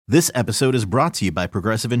This episode is brought to you by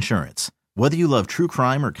Progressive Insurance. Whether you love true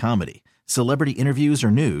crime or comedy, celebrity interviews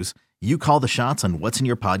or news, you call the shots on what's in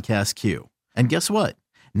your podcast queue. And guess what?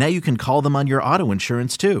 Now you can call them on your auto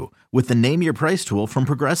insurance too with the Name Your Price tool from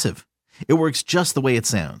Progressive. It works just the way it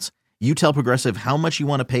sounds. You tell Progressive how much you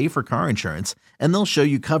want to pay for car insurance, and they'll show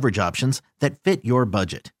you coverage options that fit your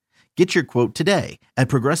budget. Get your quote today at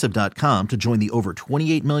Progressive.com to join the over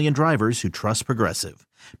 28 million drivers who trust Progressive.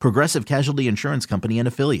 Progressive Casualty Insurance Company and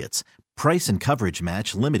Affiliates. Price and coverage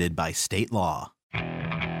match limited by state law.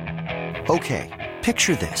 Okay,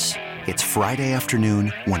 picture this. It's Friday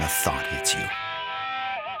afternoon when a thought hits you.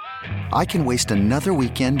 I can waste another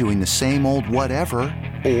weekend doing the same old whatever,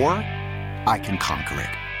 or I can conquer it.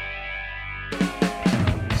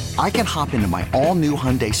 I can hop into my all-new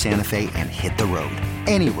Hyundai Santa Fe and hit the road.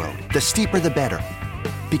 Any road. The steeper, the better.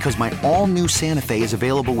 Because my all-new Santa Fe is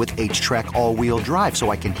available with H-Track all-wheel drive,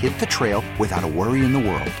 so I can hit the trail without a worry in the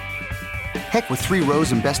world. Heck, with 3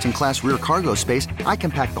 rows and best-in-class rear cargo space, I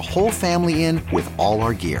can pack the whole family in with all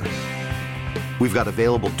our gear. We've got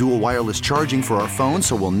available dual wireless charging for our phones,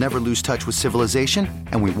 so we'll never lose touch with civilization,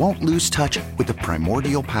 and we won't lose touch with the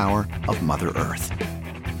primordial power of Mother Earth.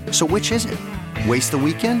 So which is it? Waste the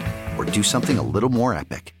weekend or do something a little more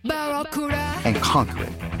epic? And conquer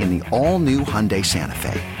it in the all-new Hyundai Santa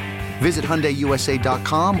Fe. Visit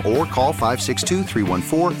HyundaiUSA.com or call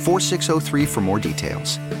 562-314-4603 for more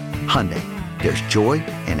details. Hyundai, there's joy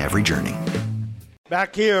in every journey.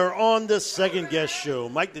 Back here on the second guest show,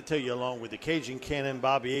 Mike Detillier along with the Cajun Cannon,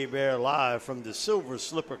 Bobby Hebert, live from the Silver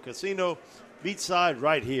Slipper Casino, beachside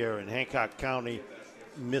right here in Hancock County,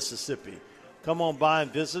 Mississippi. Come on by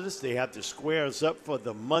and visit us. They have the squares up for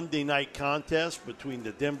the Monday night contest between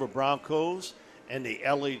the Denver Broncos and the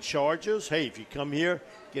LA Chargers. Hey, if you come here,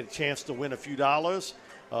 get a chance to win a few dollars.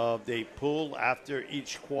 They pull after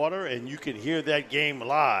each quarter, and you can hear that game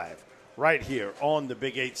live right here on the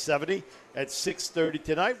Big 870 at 6:30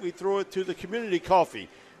 tonight. We throw it to the Community Coffee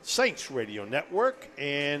Saints Radio Network,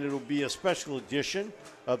 and it'll be a special edition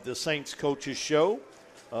of the Saints Coaches Show.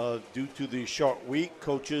 Due to the short week,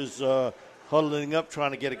 coaches huddling up,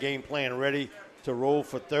 trying to get a game plan ready to roll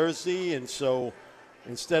for Thursday. And so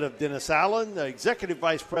instead of Dennis Allen, the Executive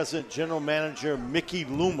Vice President, General Manager Mickey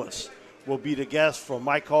Loomis will be the guest for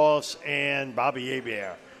Mike Hoss and Bobby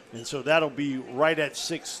Hebert. And so that'll be right at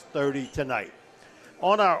 6:30 tonight.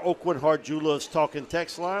 On our Oakwood Hart Jewelers Talking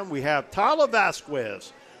Text line, we have Tyler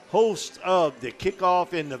Vasquez, host of the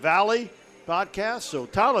Kickoff in the Valley podcast. So,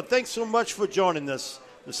 Tyler, thanks so much for joining us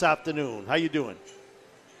this afternoon. How you doing?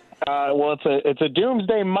 Well, it's a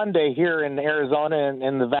doomsday Monday here in Arizona and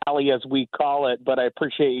in the Valley, as we call it, but I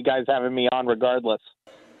appreciate you guys having me on regardless.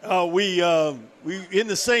 We in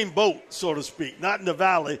the same boat, so to speak, not in the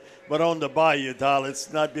Valley, but on the Bayou, Tyler.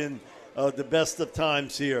 It's not been the best of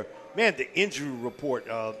times here. Man, the injury report,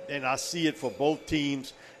 and I see it for both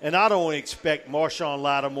teams, and I don't expect Marshawn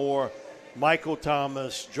Lattimore, Michael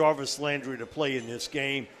Thomas, Jarvis Landry to play in this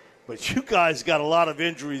game, but you guys got a lot of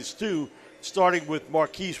injuries too, starting with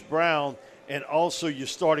Marquise Brown and also your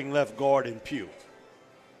starting left guard in Pugh.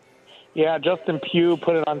 Yeah, Justin Pugh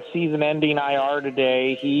put it on season-ending IR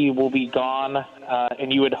today. He will be gone,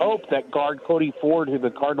 and you would hope that guard Cody Ford, who the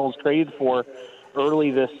Cardinals traded for early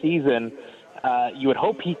this season, you would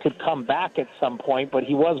hope he could come back at some point, but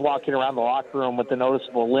he was walking around the locker room with a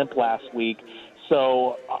noticeable limp last week.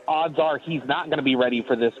 So odds are he's not going to be ready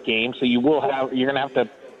for this game. So you're going to have to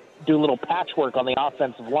do a little patchwork on the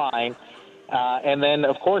offensive line. And then,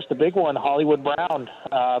 of course, the big one, Hollywood Brown.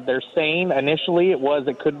 They're saying initially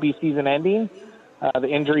it could be season-ending, the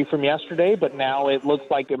injury from yesterday, but now it looks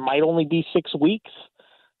like it might only be 6 weeks.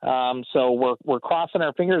 So we're crossing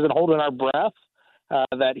our fingers and holding our breath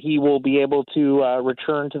that he will be able to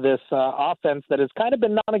return to this offense that has kind of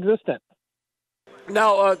been non-existent.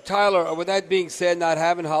 Now, Tyler, with that being said, not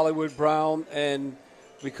having Hollywood Brown, and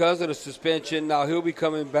because of the suspension, now he'll be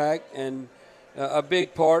coming back, and a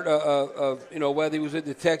big part of whether he was with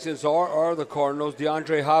the Texans or the Cardinals,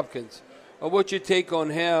 DeAndre Hopkins. What's your take on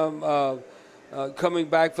him coming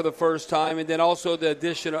back for the first time, and then also the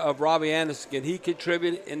addition of Robbie Anderson? Can he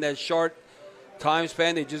contribute in that short time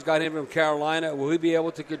span? They just got him from Carolina. Will he be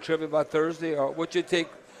able to contribute by Thursday? Or what's your take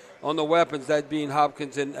on the weapons, that being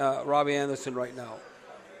Hopkins and Robbie Anderson right now?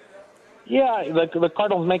 Yeah, the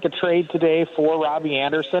Cardinals make a trade today for Robbie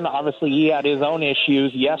Anderson. Obviously, he had his own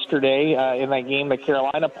issues yesterday in that game that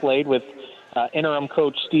Carolina played with interim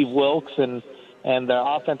coach Steve Wilks and the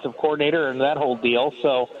offensive coordinator and that whole deal.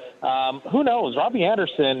 So who knows? Robbie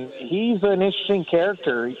Anderson, he's an interesting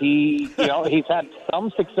character. He's had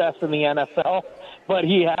some success in the NFL, but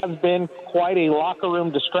he has been quite a locker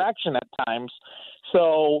room distraction at times.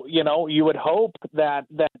 So, you would hope that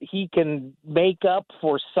he can make up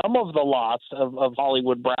for some of the loss of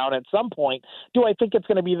Hollywood Brown at some point. Do I think it's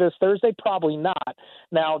going to be this Thursday? Probably not.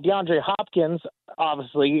 Now, DeAndre Hopkins,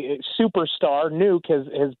 obviously, superstar, Nuke,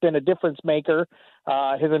 has been a difference maker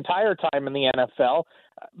his entire time in the NFL.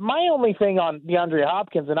 My only thing on DeAndre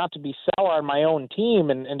Hopkins, and not to be sour on my own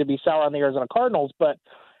team and to be sour on the Arizona Cardinals, but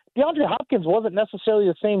DeAndre Hopkins wasn't necessarily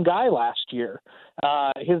the same guy last year.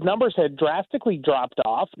 His numbers had drastically dropped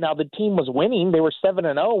off. Now, the team was winning. They were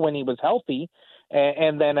 7-0 when he was healthy.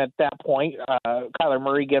 And then at that point, Kyler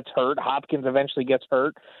Murray gets hurt. Hopkins eventually gets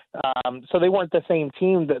hurt. So they weren't the same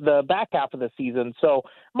team the back half of the season. So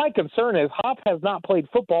my concern is Hop has not played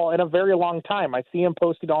football in a very long time. I see him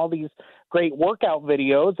posting all these great workout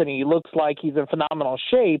videos, and he looks like he's in phenomenal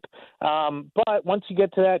shape. But once you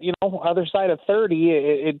get to that, other side of 30,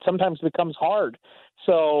 it sometimes becomes hard.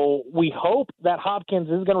 So we hope that Hopkins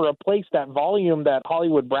is going to replace that volume that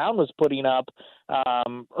Hollywood Brown was putting up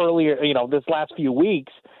earlier, this last few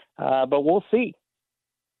weeks. But we'll see.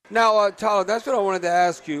 Now, Tyler, that's what I wanted to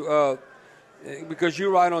ask you, because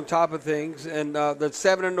you're right on top of things. And the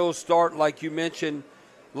 7-0 start, like you mentioned,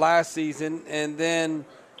 last season, and then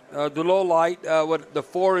the low light, with the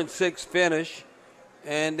 4-6 finish,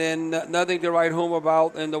 and then nothing to write home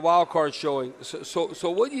about, and the wild card showing. So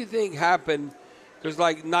what do you think happened? Because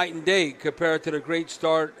like night and day compared to the great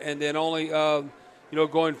start, and then only going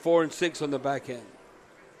 4-6 on the back end.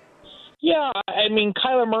 Yeah, I mean,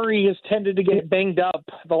 Kyler Murray has tended to get banged up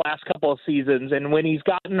the last couple of seasons, and when he's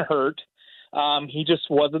gotten hurt, he just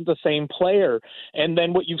wasn't the same player. And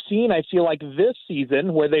then what you've seen, I feel like this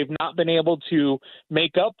season, where they've not been able to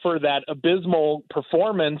make up for that abysmal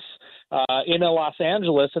performance in Los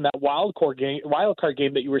Angeles in that wild card game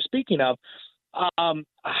that you were speaking of,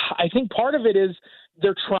 I think part of it is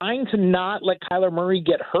they're trying to not let Kyler Murray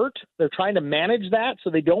get hurt. They're trying to manage that,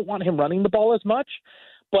 so they don't want him running the ball as much.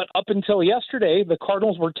 But up until yesterday, the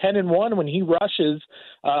Cardinals were 10-1 when he rushes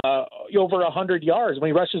over 100 yards, when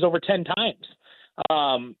he rushes over 10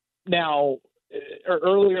 times. Now,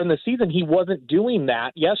 earlier in the season, he wasn't doing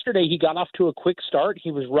that. Yesterday, he got off to a quick start.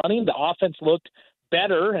 He was running. The offense looked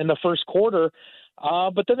better in the first quarter,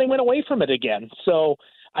 but then they went away from it again. So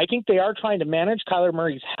I think they are trying to manage Kyler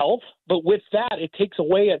Murray's health, but with that, it takes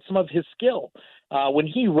away at some of his skill. When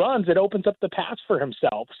he runs, it opens up the pass for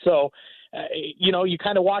himself. So, you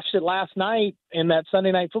kind of watched it last night in that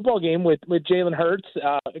Sunday night football game with Jalen Hurts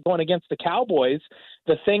going against the Cowboys.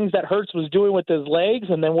 The things that Hurts was doing with his legs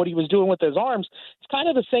and then what he was doing with his arms, it's kind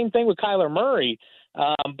of the same thing with Kyler Murray.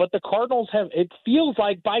 But the Cardinals it feels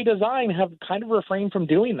like by design, have kind of refrained from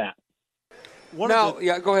doing that.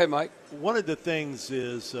 Go ahead, Mike. One of the things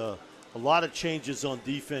is a lot of changes on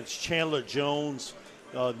defense. Chandler Jones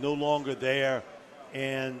no longer there.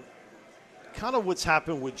 And kind of what's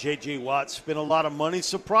happened with J.J. Watt, spent a lot of money,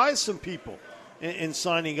 surprised some people in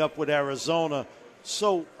signing up with Arizona.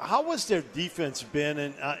 So how has their defense been?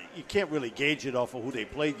 And you can't really gauge it off of who they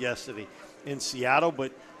played yesterday in Seattle,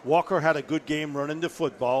 but Walker had a good game running the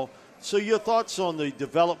football. So your thoughts on the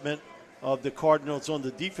development of the Cardinals on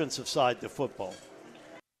the defensive side of the football?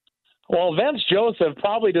 Well, Vance Joseph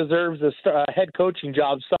probably deserves a head coaching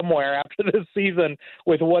job somewhere after this season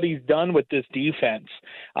with what he's done with this defense.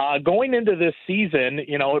 Going into this season,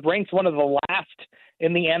 it ranks one of the last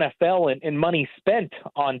in the NFL in money spent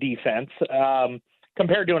on defense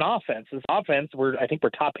compared to an offense. This offense, I think we're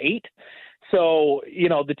top 8. So,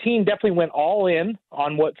 the team definitely went all in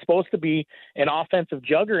on what's supposed to be an offensive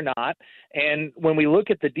juggernaut. And when we look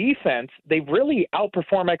at the defense, they've really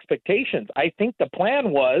outperformed expectations. I think the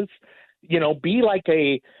plan was, be like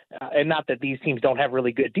and not that these teams don't have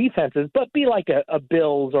really good defenses, but be like a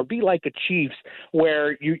Bills or be like a Chiefs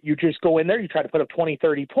where you just go in there, you try to put up 20,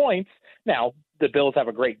 30 points. Now, the Bills have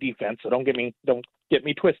a great defense, so don't get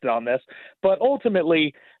me twisted on this. But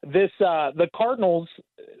ultimately, the Cardinals,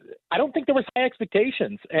 I don't think there was high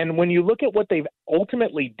expectations. And when you look at what they've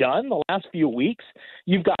ultimately done the last few weeks,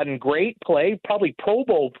 you've gotten great play, probably Pro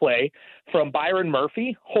Bowl play from Byron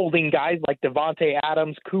Murphy, holding guys like Devontae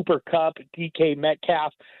Adams, Cooper Kupp, DK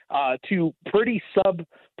Metcalf to pretty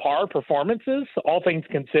subpar performances, all things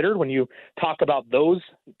considered, when you talk about those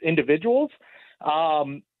individuals.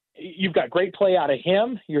 You've got great play out of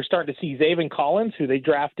him. You're starting to see Zaven Collins, who they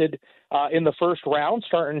drafted in the first round,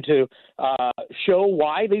 starting to show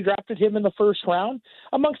why they drafted him in the first round,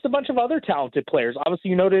 amongst a bunch of other talented players.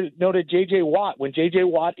 Obviously, you noted J.J. Watt. When J.J.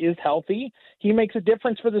 Watt is healthy, he makes a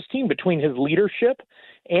difference for this team between his leadership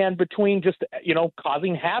and between just,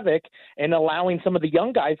 causing havoc and allowing some of the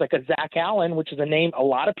young guys like a Zach Allen, which is a name a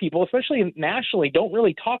lot of people, especially nationally, don't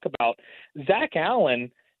really talk about. Zach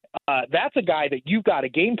Allen that's a guy that you've got a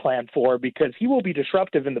game plan for because he will be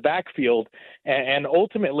disruptive in the backfield. And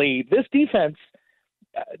ultimately, this defense,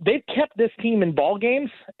 they've kept this team in ball games,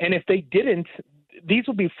 and if they didn't, these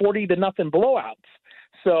would be 40-0 blowouts.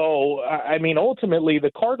 So, I mean, ultimately,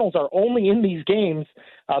 the Cardinals are only in these games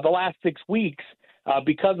the last 6 weeks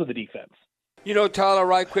because of the defense. You know, Tyler,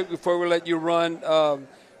 right quick before we let you run,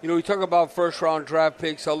 we talk about first-round draft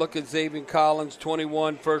picks. I look at Zaven Collins,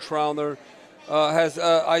 21, first-rounder. Has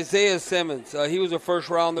Isaiah Simmons, he was a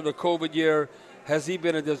first-rounder the COVID year. Has he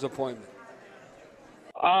been a disappointment?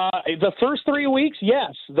 The first 3 weeks,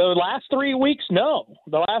 yes. The last 3 weeks, no.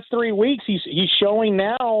 The last 3 weeks, he's showing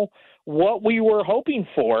now what we were hoping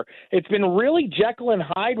for. It's been really Jekyll and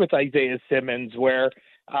Hyde with Isaiah Simmons where,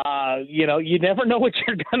 you never know what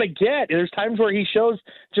you're going to get. There's times where he shows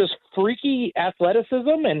just freaky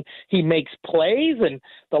athleticism and he makes plays. And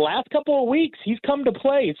the last couple of weeks, he's come to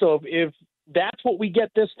play. So if that's what we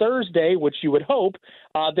get this Thursday, which you would hope,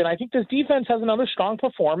 then I think this defense has another strong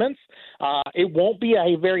performance. It won't be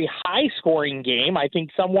a very high-scoring game. I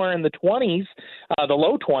think somewhere in the 20s, the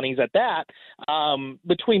low 20s at that,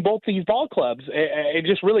 between both these ball clubs. It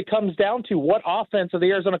just really comes down to what offense of the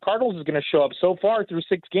Arizona Cardinals is going to show up. So far through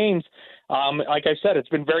 6 games, like I said, it's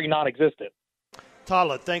been very non-existent.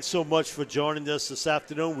 Tyler, thanks so much for joining us this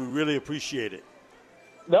afternoon. We really appreciate it.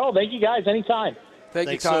 No, thank you guys. Anytime.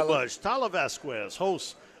 Thanks so much. Tyler Vasquez,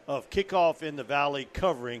 host of Kickoff in the Valley,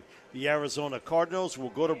 covering the Arizona Cardinals.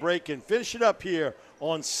 We'll go to break and finish it up here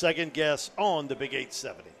on Second Guess on the Big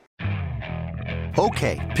 870.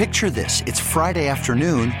 Okay, picture this. It's Friday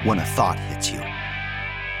afternoon when a thought hits you.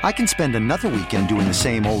 I can spend another weekend doing the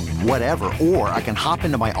same old whatever, or I can hop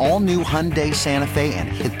into my all-new Hyundai Santa Fe and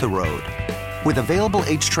hit the road. With available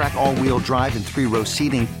H-Track all-wheel drive and 3-row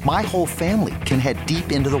seating, my whole family can head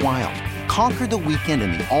deep into the wild. Conquer the weekend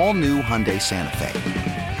in the all-new Hyundai Santa Fe.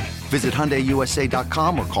 Visit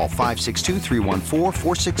HyundaiUSA.com or call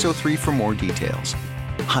 562-314-4603 for more details.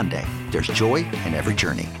 Hyundai, there's joy in every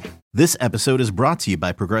journey. This episode is brought to you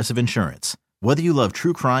by Progressive Insurance. Whether you love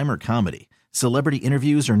true crime or comedy, celebrity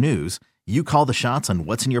interviews or news, you call the shots on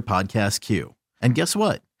what's in your podcast queue. And guess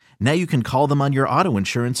what? Now you can call them on your auto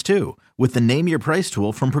insurance too with the Name Your Price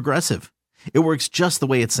tool from Progressive. It works just the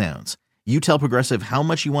way it sounds. You tell Progressive how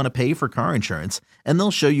much you want to pay for car insurance, and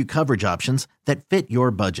they'll show you coverage options that fit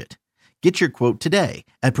your budget. Get your quote today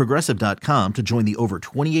at Progressive.com to join the over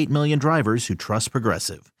 28 million drivers who trust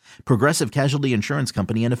Progressive. Progressive Casualty Insurance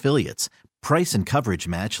Company and Affiliates. Price and coverage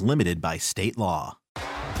match limited by state law.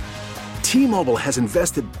 T-Mobile has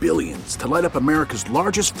invested billions to light up America's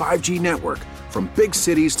largest 5G network, from big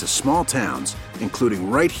cities to small towns,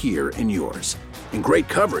 including right here in yours. And great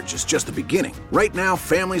coverage is just the beginning. Right now,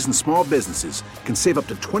 families and small businesses can save up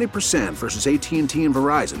to 20% versus AT&T and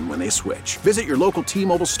Verizon when they switch. Visit your local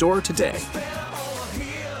T-Mobile store today.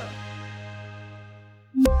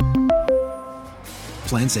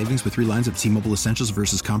 Plan savings with 3 lines of T-Mobile Essentials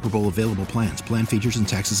versus comparable available plans. Plan features and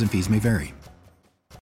taxes and fees may vary.